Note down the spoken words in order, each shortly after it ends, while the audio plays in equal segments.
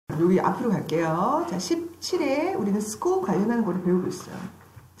여기 앞으로 갈게요. 자, 17회 우리는 school 관련하는 거를 배우고 있어요.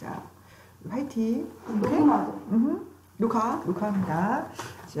 자, 화이팅. 녹화합니다.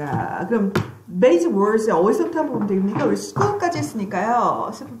 자, 그럼 basic words 어디서부터 보면 됩니까? 우리 school까지 했으니까요.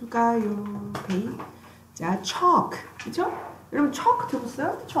 어디서 볼까요? 자, chalk. 그쵸? 여러분 chalk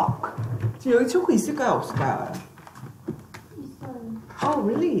들어봤어요? chalk. 지금 여기 chalk 있을까요? 없을까요? 있어요. Oh,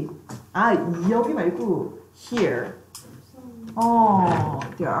 really? 아, 여기 말고 here.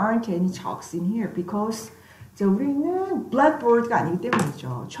 There aren't any chalks in here because 자, 우리는 blackboard가 아니기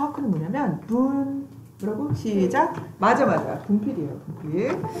때문이죠. chalk는 뭐냐면 뭐라고? 시작. 맞아. 분필이에요.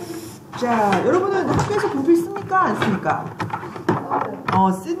 분필. 자, 여러분은 학교에서 분필 씁니까? 안 씁니까?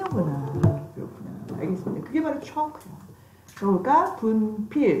 쓰는구나. 그렇구나. 알겠습니다. 그게 바로 chalk야. 그러니까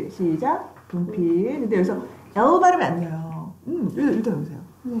분필. 시작. 분필. 근데 여기서 L 발음이 안 돼요. 일단 보세요.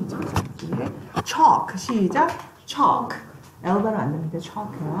 chalk. 시작. chalk. L 발음 안 됩니다.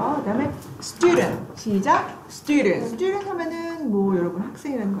 chalk요. 그 다음에 student. 시작. student 하면은 뭐 여러분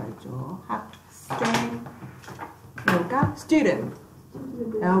학생이라는 거 알죠? 학생. 그러니까 student.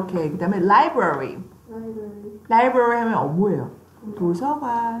 오케이. 그 다음에 library 하면 뭐예요?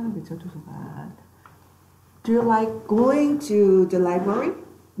 도서관. 그렇죠? 도서관. Do you like going to the library?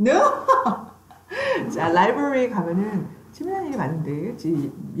 No? 자, library 가면은 재미난 일이 많은데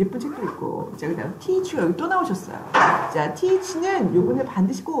예쁜 책도 있고. 자, 그 다음 teach가 여기 또 나오셨어요. 자, teach는 요번에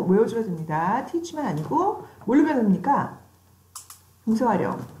반드시 꼭 외워줘야 됩니다. teach만 아니고 뭘로 배웁니까?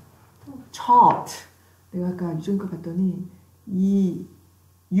 동사활용. taught. 내가 아까 유전과 봤더니 이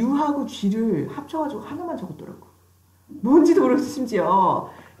U하고 G를 합쳐가지고 하나만 적었더라고. 뭔지도 모르겠어 심지어.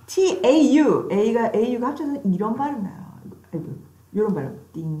 Au가 합쳐서 이런 발음 나요. 아이고, 이런 발음.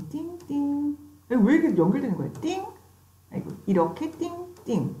 띵띵띵. 왜 이렇게 연결되는 거예요? 띵. 아이고, 이렇게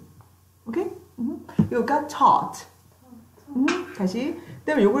띵띵. 오케이? 이거가 taught. 다시. 그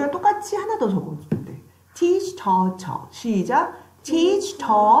다음에 요거랑 똑같이 하나 더 적어주면 돼. teach, taught. 시작. teach,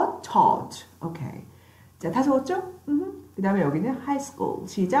 taught. 오케이. 자, 다 적었죠? 그 다음에 여기는 high school.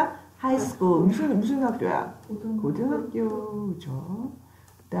 시작. high school. 무슨 학교야? 고등학교. 그죠?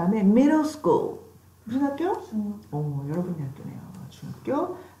 그 다음에 middle school. 무슨 학교? 여러분의 학교네요.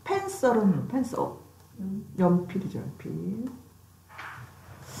 중학교. 펜슬은 펜슬. 연필이죠, 연필.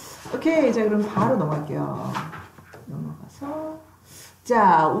 오케이. 자, 그럼 바로 넘어갈게요. 넘어가서.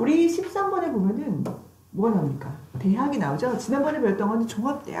 자, 우리 13번에 보면은 뭐가 나옵니까? 대학이 나오죠? 지난번에 배웠던 건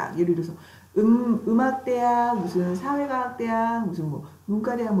종합대학. 예를 들어서 음악대학, 무슨 사회과학대학, 무슨 뭐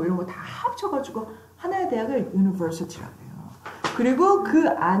문과대학 뭐 이런 거 다 합쳐가지고 하나의 대학을 university라고 해요. 그리고 그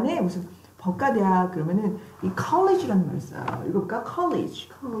안에 무슨 법과대학 그러면은 이 college라는 말을 써요. 이거가 college.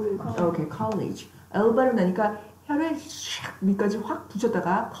 오케이, college. L 발음 나니까 혀를 샥 밑까지 확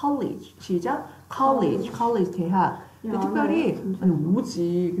붙였다가 college. 시작. college 대학. 근데 특별히 아니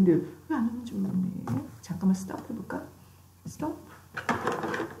뭐지? 근데 왜 안 하는지 모르겠네. 잠깐만 stop 해볼까? stop.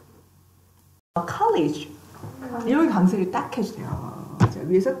 college. 여기 강세를 딱 해주세요. 자,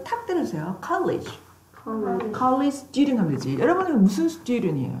 위에서 탁 때려주세요. college student 하면 되지. 여러분은 무슨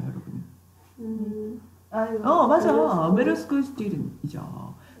student이에요, 여러분? 맞아. middle school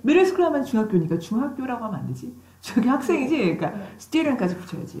student이죠. middle school 하면 중학교니까 중학교라고 하면 안 되지. 저기 학생이지. 그러니까 student까지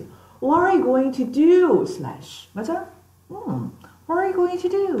붙여야지. What are you going to do? slash. 맞아? What are you going to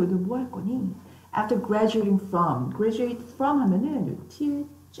do? 너 뭐 할 거니? After graduating from. graduate from 하면은 T를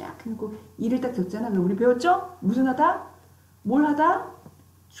쫙 해놓고 이를 딱 적잖아. 우리 배웠죠? 무슨 하다? 뭘 하다?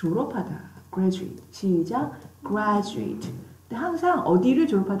 졸업하다. graduate. 시작. graduate. 근데 항상 어디를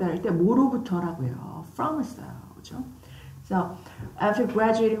졸업하다 할 때 뭐로부터라고 해요. from을 써요. 그죠? So, after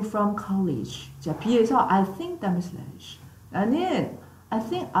graduating from college. 자, B에서 I think 다음에 slash. 나는 I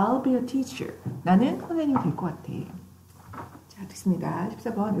think I'll be a teacher. 나는 선생님이 될 것 같아. 자, 됐습니다.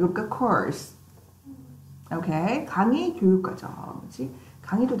 14번. 이거가 course. 오케이. 강의, 교육과정. 그렇지?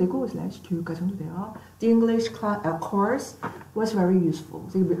 강의도 되고 slash 교육과정도 돼요. The English course was very useful.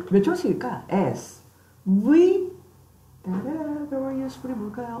 몇 초씩일까? S. We very useful이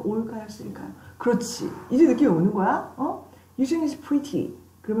뭘까요? 올까요? 쓸까요? 그렇지. 이제 느낌이 오는 거야? Eugene is pretty.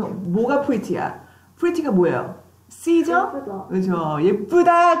 그러면 뭐가 pretty야? pretty가 뭐예요? C죠? 예쁘다. 그렇죠.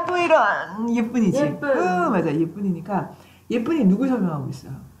 예쁘다. 또 이런 예쁜이지. 예쁜. 맞아. 예쁜이니까 예쁜이 누구 설명하고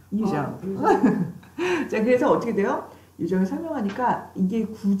있어요? 유정. 자, 그래서 어떻게 돼요? 유정을 설명하니까 이게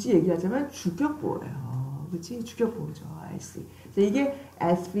굳이 얘기하자면 주격보예요. 그렇지? 주격보죠. I see. 자, 이게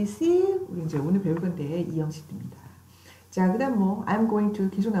SVC 우리 이제 오늘 배울 건데 이 형식입니다. 자, 그다음 뭐 I'm going to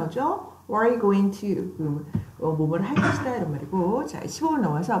계속 나오죠? What are you going to? 뭐뭐를 할 것이다 이런 말이고. 자, 15분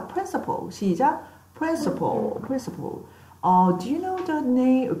넘어서 principal. 시작. principal. Do you know the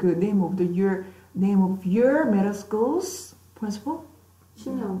name of your middle school's principal?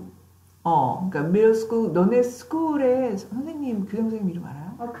 신형. 그러니까 middle school, 너네 스쿨에 선생님, 교장 선생님 이름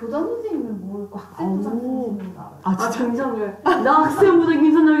알아요? 아, 교장 선생님은 모르고 학생부장 선생님인 알아요. 아, 진짜? 굉장해. 나 학생부장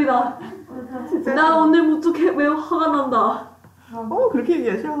김선영이다. 나 오늘 무척 매우 화가 난다. 그렇게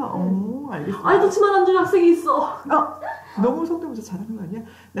얘기하셔? 알겠어. 아직도 치마 안 준 학생이 있어. 너무 성대모사 잘하는 거 아니야?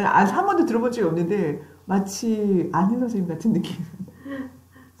 내가 한 번도 들어본 적이 없는데 마치 아는 선생님 같은 느낌.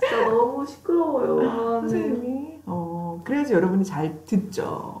 진짜 너무 시끄러워요. 선생님이 그래야지 여러분이 잘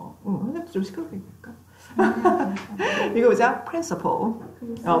듣죠. 선생님도 좀 시끄럽게 얘기할까? 이거 보자. principal.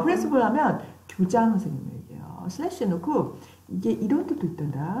 principal 하면 교장 선생님 얘기해요. 슬래시 해놓고 이게 이런 뜻도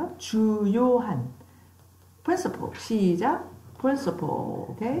있단다. 주요한. principal. 시작. principal.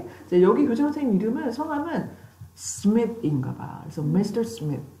 오케이? 자, 여기 교장 선생님 이름은 성함은 스미스인가 봐. 그래서 Mr.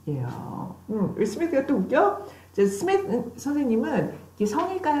 Smith예요. 스미스가 또 웃겨? 자, 스미스 선생님은 이게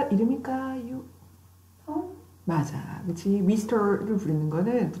성일까요? 이름일까요? 성? 맞아. 그치? 미스터를 부르는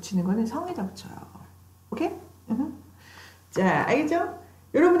거는, 붙이는 거는 성에다 붙여요. 오케이? 자, 알겠죠?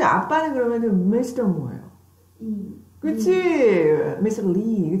 여러분의 아빠는 그러면은 Mr. 뭐예요? 그치? Mr.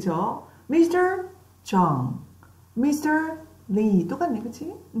 Lee. 그쵸? Mr. John. Mr. Lee. 똑같네.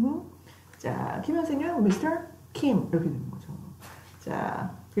 그치? 자, 김 선생님은 Mr. Kim. 이렇게 되는 거죠.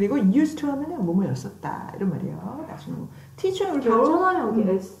 자, 그리고 used to 하면은 뭐뭐였었다. 이런 말이에요. 나중에 teacher을 결혼하면 여기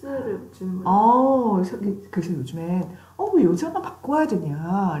S를 붙이는 거예요. 그래서 요즘엔 왜 여자만 바꿔야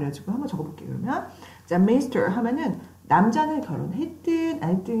되냐. 그래가지고 한번 적어볼게요. 그러면 자, Mr. 하면은 남자는 결혼했든 안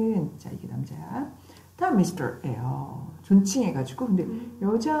했든 자, 이게 남자야. 다 Mr예요. 존칭해가지고 근데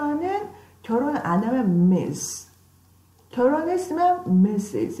여자는 결혼 안 하면 Miss. 결혼했으면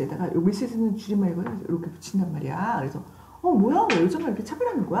Mrs에다가 이 Mrs는 줄임말이거든요. 이렇게 붙인단 말이야. 그래서 뭐야? 왜 여자만 이렇게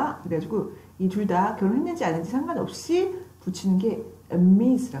차별하는 거야? 그래가지고 이 둘 다 결혼했는지 안 했는지 상관없이 붙이는 게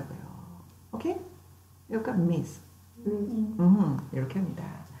Ms라고 해요. 오케이? 그러니까 Ms. 이렇게 합니다.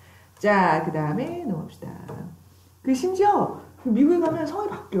 자, 그 다음에 넘어갑시다. 심지어 미국에 가면 성이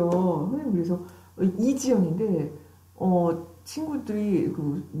바뀌어. 선생님 그래서 이지연인데 친구들이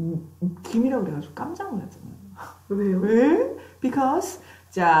김이라고 그래가지고 깜짝 놀랐잖아요. 왜요? 왜? Because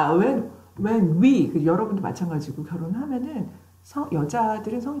자, when we 여러분도 마찬가지고 결혼하면은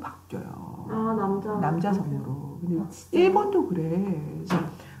여자들은 성이 바뀌어요. 남자 성으로. 근데 일본도 그래. 그래서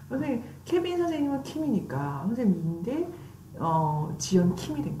선생님 케빈 선생님은 킴이니까 선생님인데 지연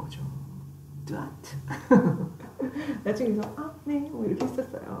킴이 된 거죠. 뚜아트. 나중에 그래서 네, 뭐 이렇게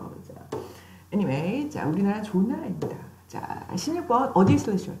했었어요. 자, anyway, 자, 우리나라 좋은 나라입니다. 자, 16번 어디에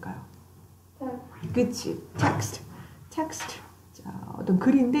슬래시 할까요? 그치, text. 자, 어떤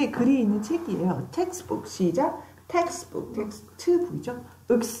글인데 글이 있는 책이에요. textbook 시작. textbook, 텍스트북이죠.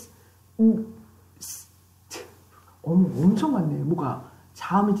 엄청 많네. 뭐가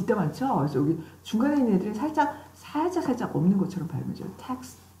자음이 뒷담 많죠. 그래서 여기 중간에 있는 애들은 살짝 없는 것처럼 발음하죠.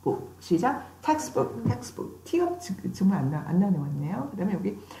 textbook 시작. textbook. T가 정말 안 나왔네요. 그 다음에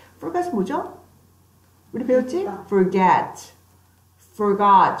여기 forget은 뭐죠? 우리 배웠지? forgot.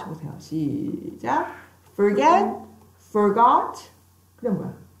 보세요. 시작. forgot. 그 다음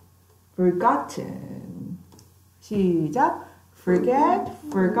뭐야? forgotten. 시작. forget,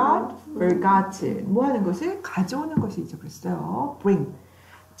 forgot, forgotten. 뭐 하는 것을? 가져오는 것이죠. 그랬어요. bring.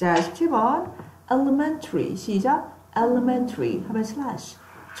 자, 17번. elementary. 시작. elementary. 하면 slash.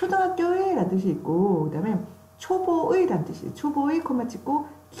 초등학교의 라는 뜻이 있고, 그 다음에 초보의 라는 뜻이. 초보의, 콤마 찍고,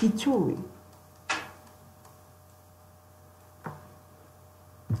 기초의.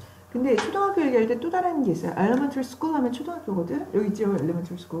 근데 초등학교 얘기할 때 또 다른 게 있어요. elementary school 하면 초등학교거든. 여기 있죠,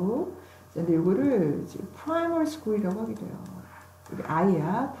 elementary school. 근데 이거를 지금 primary school이라고 하기도 해요. 여기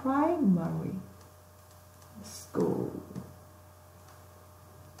I야, primary school.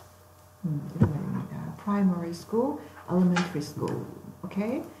 이런 말입니다. primary school, elementary school.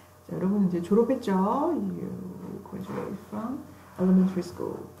 오케이? 자, 여러분 이제 졸업했죠? You graduate from elementary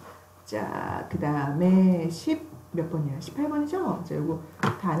school. 자, 그 다음에 몇 번이야? 18번이죠? 자, 이거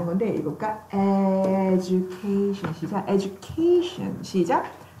다 아는 건데 읽을까? education 시작. education 시작.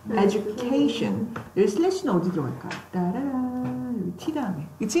 education. 여기 슬래시는 어디 들어갈까? 따라라. 여기 T 다음에.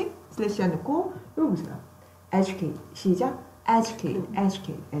 그치? 슬래시 안 넣고 이거 보세요. educate 시작. educate.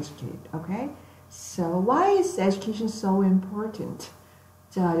 Okay? So why is education so important?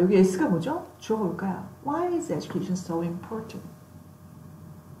 자, 여기 S가 뭐죠? 주어가 뭘까요? Why is education so important?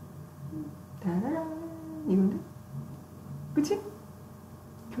 따라라. 이건데? 그치?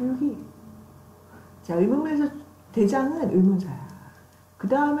 교육이. 자, 의문문에서 대장은 의문사야. 그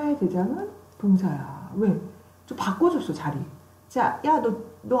다음에 대장은 동사야. 왜? 좀 바꿔줬어, 자리. 자, 야,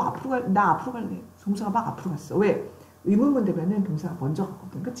 너 앞으로 나 앞으로 갈래. 동사가 막 앞으로 갔어. 왜? 의문문 되면은 동사가 먼저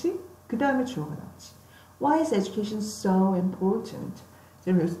갔거든. 그치? 그 다음에 주어가 나오지. Why is education so important? 자,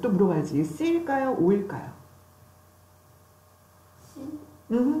 그럼 여기서 또 물어봐야지. C일까요? O일까요? C.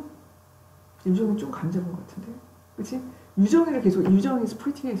 유정이 좀 감 잡은 것 같은데? 그치? 유정이를 계속, 유정이에서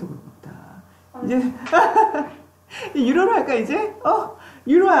프리티해서 그런 것 같다. 이제, 유로로 할까, 이제?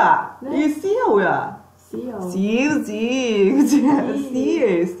 유로야. 네? 이게 C야, O야? C요. C지. 그치?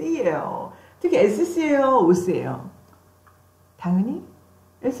 C예요, C예요. 특히 SC예요, OC예요? 당연히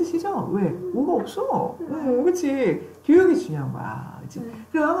SC죠? 왜? O가 없어. 그치? 교육이 중요한 거야. 그치? 네.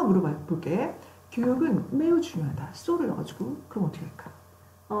 그럼 한번 물어봐 볼게. 교육은 매우 중요하다. so를 넣어가지고. 그럼 어떻게 할까?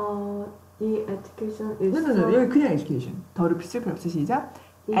 이 education is no. 여기 그냥 education. 더를 필요 없어. 시작.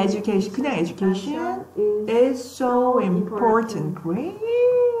 education. 그냥 education is so important.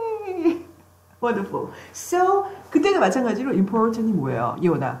 Great. Wonderful. So, 그때가 마찬가지로 important이 뭐예요?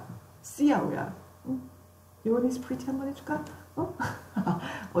 예원아. C야, O야? 예원이 pretty 한번 해줄까?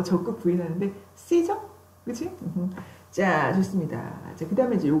 적극 부인하는데 C죠? 그치? 자, 좋습니다. 자, 그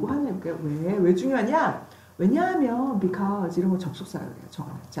다음에 이제 요거 하나 해볼게요. 왜 중요하냐? 왜냐하면 because 이런 거 접속사라고 해요.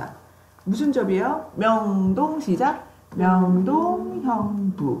 저거는. 자, 무슨 접이에요? 명동 시작. 명동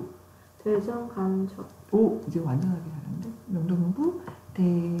형부. 대전 간접. 오, 이제 완전하게 하는데. 명동 형부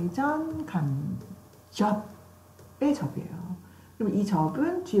대전 간접의 접이에요. 그럼 이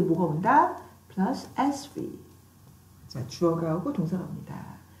접은 뒤에 뭐가 온다? plus SV. 자, 주어가 오고 동사가 옵니다.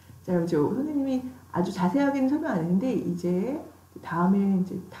 자, 그럼 선생님이 아주 자세하게는 설명 안 했는데 이제 다음에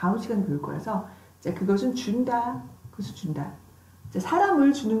이제 다음 시간에 배울 거라서 자, 그것은 준다. 그것을 준다. 자,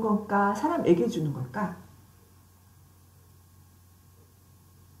 사람을 주는 걸까? 사람에게 주는 걸까?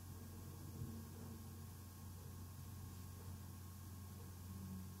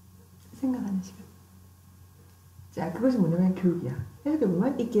 생각하는 시간. 자, 그것이 뭐냐면 교육이야.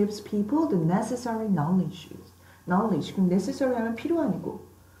 해석해보면 it gives people the necessary knowledge. knowledge. 그럼 necessary 하면 필요한이고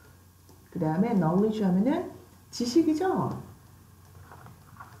그 다음에 knowledge 하면은 지식이죠.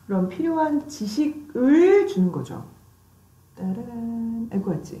 그럼 필요한 지식을 주는 거죠. 따라란.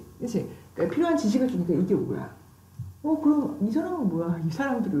 알고 왔지? 그치? 그러니까 필요한 지식을 주니까 이게 뭐야? 그럼 이 사람은 뭐야? 이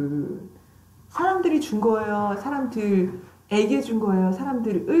사람들은 사람들이 준 거예요? 사람들에게 준 거예요?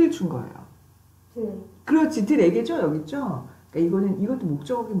 사람들을 준 거예요? 네. 그렇지, 들에게죠, 여기 있죠? 그러니까 이것도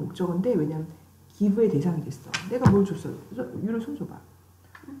목적어긴 목적어인데, 왜냐면, 기부의 대상이 됐어. 내가 뭘 줬어? 유로 손 줘봐.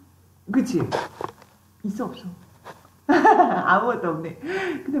 그치? 있어, 없어? 아무것도 없네.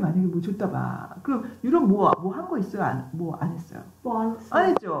 근데 만약에 뭐 줬다 봐. 그럼 유로 뭐 한 거 있어요? 안 했어요? 뭐 안 했어요. 안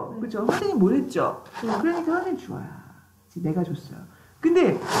했죠? 네. 그죠? 선생님 뭘 했죠? 네. 그러니까 선생님 주어야. 내가 줬어요.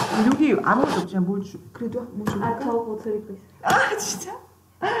 근데 여기 아무것도 없지만 그래도 뭐 줄까? 저거 드리고 있어요. 아, 진짜?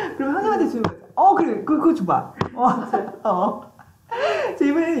 그럼 선생님한테 주는 거야. 그래. 그거 줘봐. 자,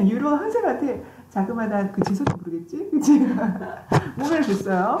 이번에는 유로 선생님한테 자그마한 그 지소도 모르겠지? 그치? 뭔가를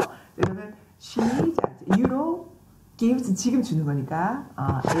줬어요. 그러면 시작. 유로 gives, 지금 주는 거니까.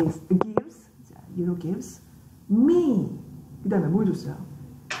 유로 gives me. 그 다음에 뭘 줬어요?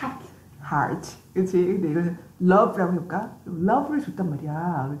 heart. 그치? 근데 이거는 love라고 해볼까? love를 줬단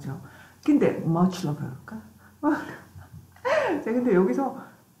말이야. 그죠? 근데 much love라고 할까? 자, 근데 여기서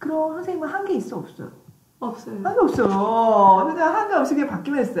그럼 선생님은 한 게 있어? 없어요? 없어요. 한 게 없어. 그냥 한 게 없이 그냥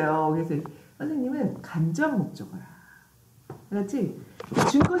바뀌면 했어요. 그래서 선생님은 간접 목적어야. 알았지?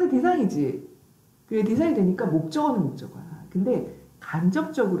 준 것의 대상이지. 그게 대상이 되니까 목적어는 목적어야. 근데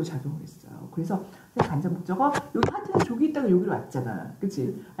간접적으로 작용을 했어요. 그래서 간접 목적어, 여기 하트는 저기 있다가 여기로 왔잖아.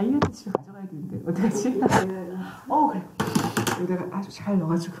 그치? 이 하트 집에 가져가야 되는데 어떡하지? 그래. 여기다가 아주 잘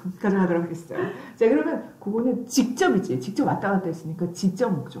넣어가지고 가져가도록 하겠어요. 자, 그러면 그거는 직접이지. 직접 왔다 갔다 했으니까 직접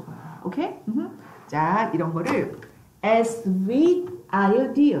목적어야. 오케이? 자, 이런 거를 SV,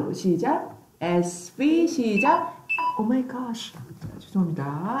 IODO. 시작. SV, 시작. Oh my gosh.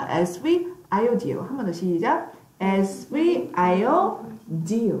 죄송합니다. SV, IODO. 한 번 더 시작. SV,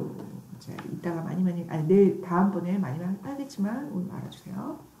 IODO. 자, 이따가 내일 다음번에 많이 하겠지만 오늘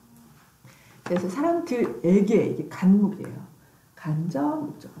알아주세요. 그래서 사람들에게 이게 간목이에요. 간접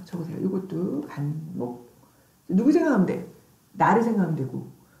목적어 적으세요. 이것도 간목. 누구 생각하면 돼? 나를 생각하면 되고.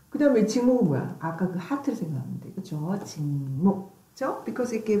 그 다음에 직목은 뭐야? 아까 그 하트를 생각하면 돼. 그쵸? 직목. 그쵸?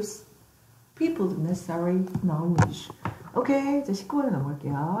 Because it gives people the necessary knowledge. 오케이. 자, 19번에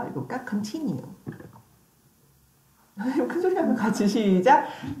넘어갈게요. 이거가 continue. 큰 소리 하면 같이 시작.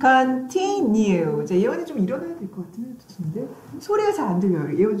 continue. 자, 예원이 좀 일어나야 될 것 같은데. 소리가 잘 안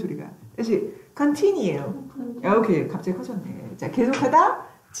들려요. 예원 소리가. 다시 continue. 오케이. 갑자기 커졌네. 자, 계속하다,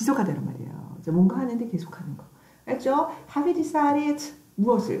 지속하다 이런 말이에요. 자, 뭔가 하는데 계속하는 거. 알죠? Have you decided?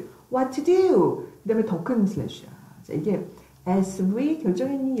 무엇을? What to do? 그 다음에 더 큰 슬래시야. 자, 이게 as we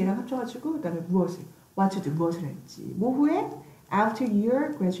결정했니? 얘랑 합쳐가지고 그 다음에 무엇을? What to do? 무엇을 할지. 뭐 후에? After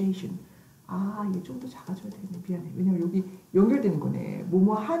your graduation. 아, 이게 좀 더 작아져야 되겠네. 미안해. 왜냐면 여기 연결되는 거네.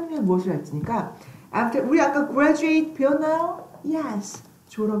 뭐뭐 한 후에 무엇을 할지니까. After, 우리 아까 graduate 배웠나요? Yes.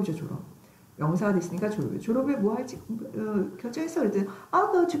 졸업이죠, 졸업. 명사가 됐으니까 졸업. 졸업에 뭐 할지 결정했어. 그랬더니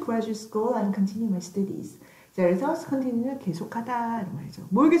I'll go to graduate school and continue my studies. 자, 그래서 continue는 계속하다 이런 말이죠.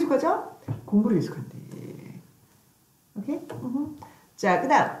 뭘 계속하죠? 공부를 계속한대. 오케이? 자, 그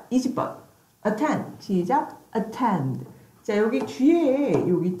다음 20번. attend. 시작. attend. 자, 여기 뒤에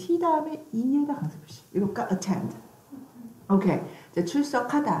여기 t 다음에 e에다 강세표시. 이거가 attend. 오케이. 자,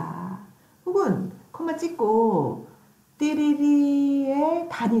 출석하다. 혹은 콤마 찍고 띠리리에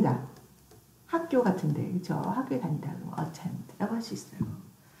다니다. 학교 같은데, 그쵸? 학교에 다니다. 그럼 attend라고 할 수 있어요.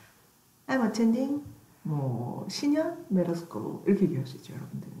 I'm attending 뭐 senior middle school 이렇게 얘기할 수 있죠,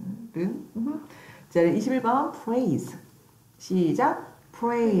 여러분들은. 자, 21번 praise. 시작.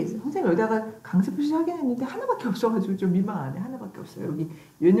 praise. 선생님 여기다가 강세 표시 하긴 했는데 하나밖에 없어가지고 좀 민망하네. 하나밖에 없어요. 여기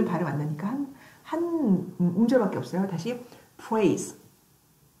얘는 발음 안 나니까 한 음절밖에 없어요. 다시 praise.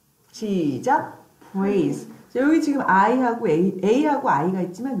 시작. praise. 자, 여기 지금 I하고 A하고 I가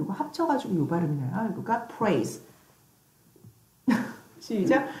있지만 이거 합쳐가지고 요 발음이 나요. 이거가 praise.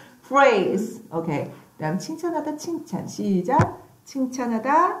 시작. praise. 오케이. 다음 칭찬하다 칭찬. 시작.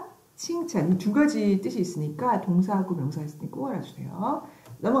 칭찬하다 칭찬. 이 두 가지 뜻이 있으니까 동사하고 명사가 있으니까 꼭 알아주세요.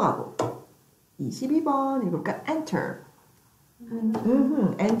 넘어가고 22번 읽을까? enter.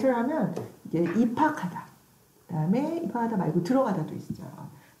 enter 하면 이게 입학하다. 그 다음에 입학하다 말고 들어가다도 있죠.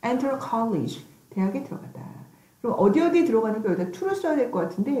 enter college. 대학에 들어가다. 그럼 어디 들어가는 거 여기다 to를 써야 될 것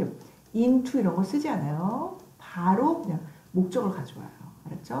같은데 into 이런 거 쓰지 않아요. 바로 그냥 목적을 가져와요.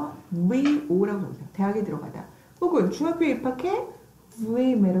 알았죠? VO라고 적으세요. 대학에 들어가다. 혹은 중학교에 입학해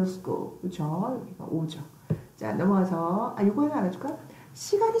V middle school. 그쵸? 여기가 O죠. 자, 넘어가서 이거 하나 알아줄까?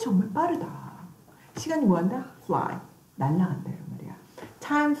 시간이 정말 빠르다. 시간이 뭐한다? fly. 날아간다 이런 말이야.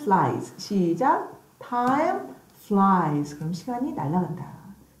 time flies. 시작. time flies. 그럼 시간이 날아간다.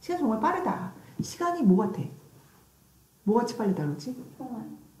 시간 정말 빠르다. 시간이 뭐 같아? 뭐같이 빠르다 그러지? 총알.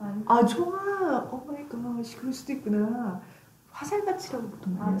 아, 총알. 오 마이 갓. 그럴 수도 있구나. 화살같이라고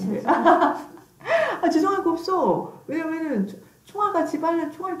보통 아, 죄송합니다. 아, 죄송할 거 없어. 왜냐면은 총알같이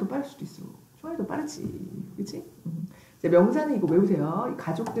총알이 더 빠를 수도 있어. 총알이 더 빠르지. 그치? 자, 명사는 이거 외우세요. 이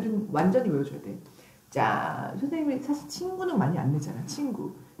가족들은 완전히 외워줘야 돼. 자, 선생님이 사실 친구는 많이 안 내잖아.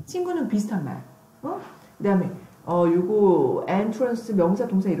 친구는 비슷한 말. 그 다음에, 요거, entrance, 명사,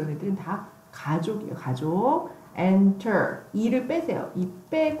 동사 이런 애들은 다 가족이에요. 가족. enter. e를 빼세요. e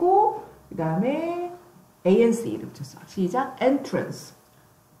빼고, 그 다음에, ANC를 붙였어. 시작. entrance.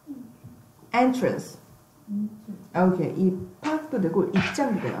 오케이. 입학도 되고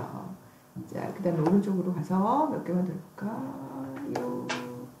입장도 돼요. 자, 그 다음에 오른쪽으로 가서 몇 개만 더 볼까요?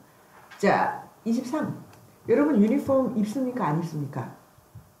 자, 23. 여러분 유니폼 입습니까? 안 입습니까?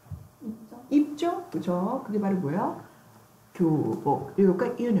 입죠? 그죠? 그게 바로 뭐야? 교복.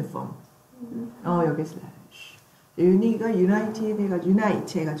 이거가 유니폼. 여기 슬래시. 유니가 유나이티드 해가지고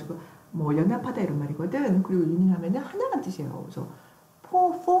유나이트 해가지고 뭐 연합하다 이런 말이거든. 그리고 유니 하면은 하나란 뜻이에요. 그래서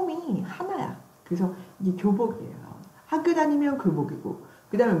폼이 하나야. 그래서 이게 교복이에요. 학교 다니면 교복이고,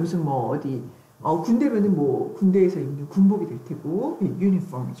 그 다음에 무슨 뭐 어디 군대면은 뭐 군대에서 입는 군복이 될 테고,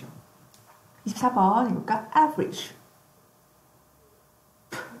 유니폼이죠. 24번 이거가 average.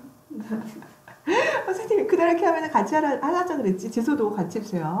 선생님이 그렇게 하면 같이 하자 그랬지. 제소도 같이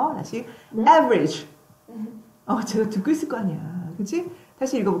해주세요. 다시 네? average. 제가 듣고 있을 거 아니야. 그치?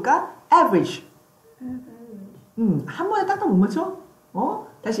 다시 읽어볼까? average. 한 번에 딱딱 못 맞춰?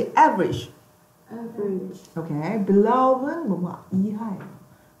 다시 average. 오케이. below는 뭐뭐 이하예요.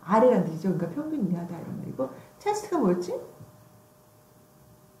 아래란 뜻이죠. 그러니까 평균 이하다 이런 말이고. 테스트가 뭐였지?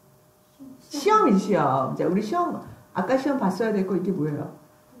 시험이지, 시험. 자, 우리 시험 아까 시험 봤어야 될 거 이게 뭐예요?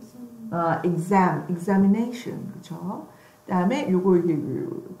 examination. 그렇죠? 그다음에 요거 이게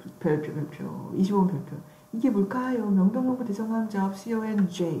별표 25번 별표. 이게 뭘까요? 명동명부 대정함 접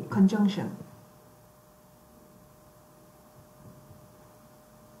CONJ conjunction.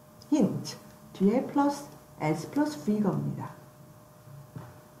 힌트. 뒤에 플러스 S 플러스 V가 옵니다.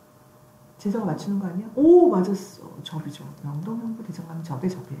 재서가 맞추는 거 아니야? 오, 맞았어. 접이죠. 명동명부 대정함 접의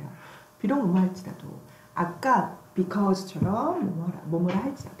접이에요. 비록 뭐뭐 할지라도. 아까 because처럼 뭐뭐라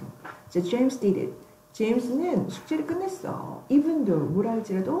할지라도. 자, James did it. 제임스는 숙제를 끝냈어. Even though 뭐라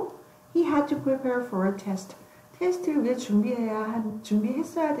할지라도 he had to prepare for a test. 테스트를 위해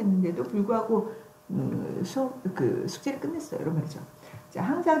준비했어야 됐는데도 불구하고 숙제를 끝냈어요. 이런 말이죠. 자,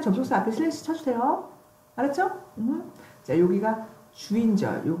 항상 접속사 앞에 슬래시 쳐주세요. 알았죠? 자, 여기가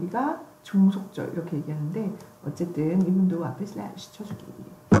주인절, 여기가 종속절 이렇게 얘기하는데 어쨌든 이분도 앞에 슬래시 쳐주기.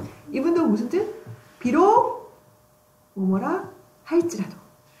 이분도 무슨 뜻? 비록 뭐뭐라 할지라도.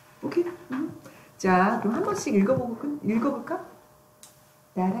 오케이? 자, 그럼 한 번씩 읽어볼까?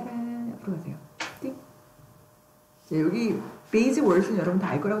 따라란 앞으로 가세요. 띡. 자, 여기 basic words는 여러분 다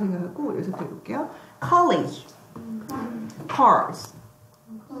알 거라고 생각하고 여기서부터 해볼게요. college, cars,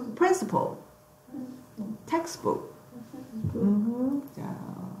 principal, textbook. 자,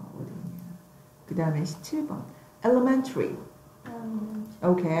 어디냐? 그 다음에 17번. elementary.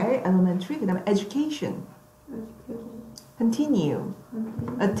 오케이, elementary. 그 다음에 education. continue.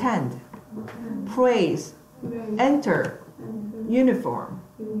 attend. praise. enter. uniform.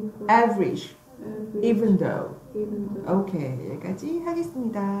 average. even though. 오케이, 여기까지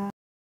하겠습니다.